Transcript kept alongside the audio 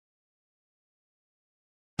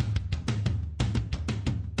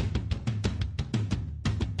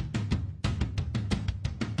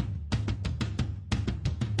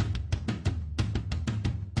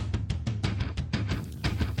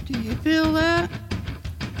You feel that?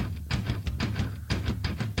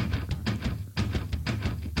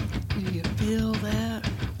 Do you feel that?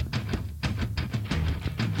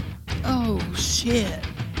 Oh, shit.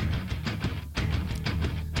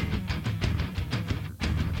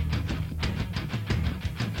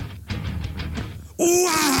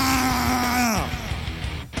 Wow!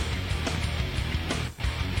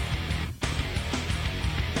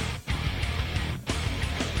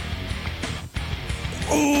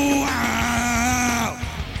 Oh, wow!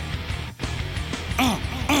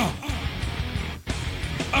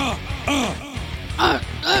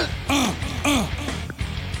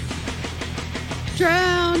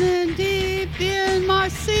 Drowning deep in my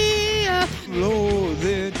sea of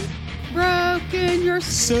Loathing, broken your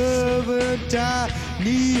servant I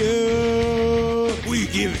need. Will you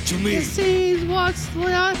give it to me? It seems what's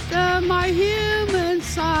left of my human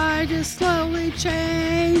side is slowly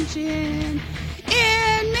changing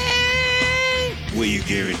in me. Will you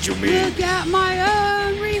give it to me? Look at my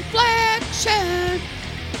own reflection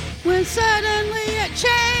when suddenly it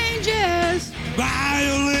changes.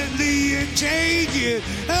 Violently it changes.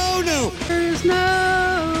 Oh no! There is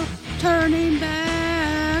no turning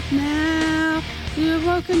back now. You've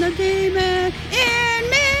woken the demon in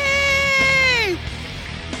me.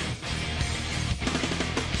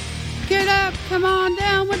 Get up, come on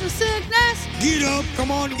down with the sickness. Get up, come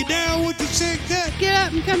on, get down with the sickness. Get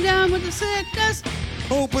up and come down with the sickness.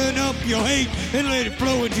 Open up your hate and let it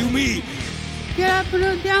flow into me. Get up and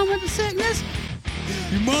look down with the sickness.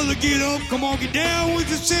 Your mother, get up, come on, get down with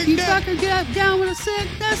the You sickness. fucker, get up, down with the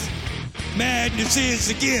sickness. Madness is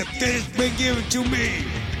a gift that has been given to me.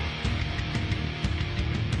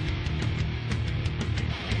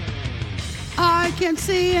 I can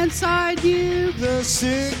see inside you. The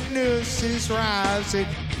sickness is rising.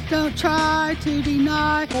 Don't try to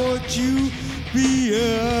deny. What you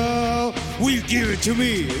feel? Will you give it to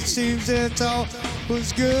me? It seems that all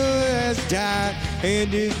was good has died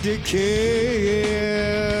and is decaying.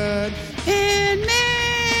 In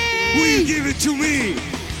Will you me. give it to me?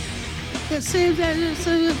 It seems that it's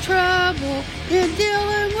in trouble in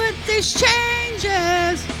dealing with these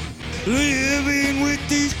changes. Living with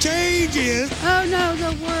these changes. Oh no,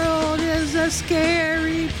 the world is a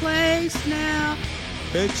scary place now.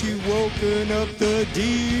 That you woken up the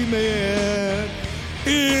demon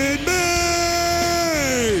in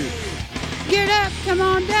me. Get up, come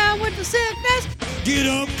on down with the sickness. Get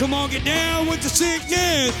up, come on, get down with the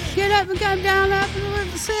sickness. Get up and come down up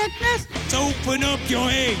with the sickness. So open up your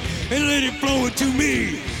head and let it flow into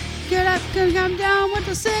me. Get up and come down with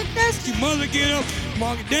the sickness. Your mother, get up, come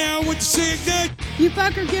on, get down with the sickness. You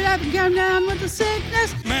fucker, get up and come down with the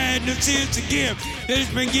sickness. Madness is a gift that has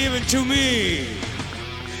been given to me.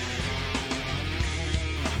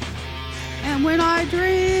 And when I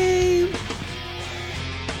dream,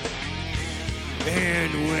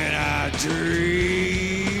 And when I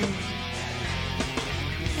dream,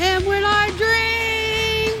 and when I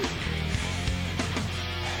dream,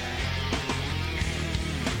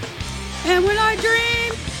 and when I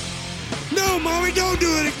dream no, Mommy, don't do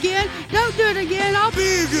it again. again, don't do it again. I'll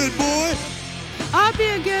Be a good boy. be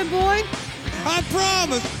a good boy. I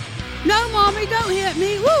promise. No, Mommy, don't hit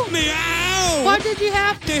me. Woo! Me, ow! Why did you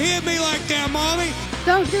have to? To hit me like that, Mommy?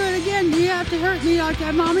 Don't do it again. You have to hurt me like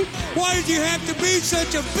that, Mommy. Why did you have to be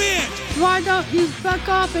such a bitch? Why don't you fuck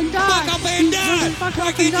off and die? Fuck up and You die. fuck Why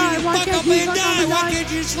off can't and you die? Why fuck can't up you and fuck off die? and Why die?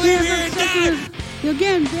 can't you sleep here and die?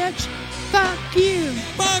 Again, bitch. Fuck you.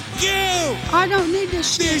 Fuck you! I don't need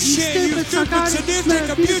this shit. This shit, you stupid, psychotic, sadistic,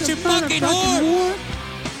 abusive fucking whore.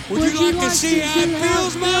 whore. Would you like to see how it see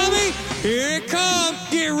feels, Mommy? Here it comes.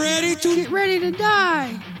 Get ready to... Get ready to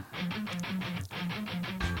die.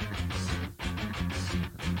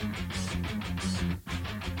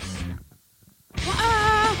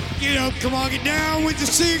 Wow. Get up, come on, get down with the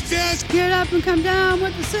sickness. Get up and come down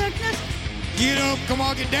with the sickness. Get up, come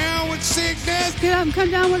on, get down with the sickness. Get up and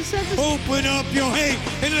come down with the sickness. Open up your hate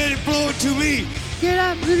and let it flow into me. Get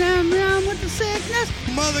up and come down with the sickness.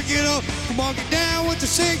 Mother, get up, come on, get down with the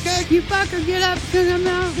sickness. You fucker, get up and come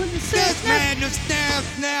down with the That's sickness.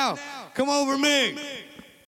 madness now. Come over me.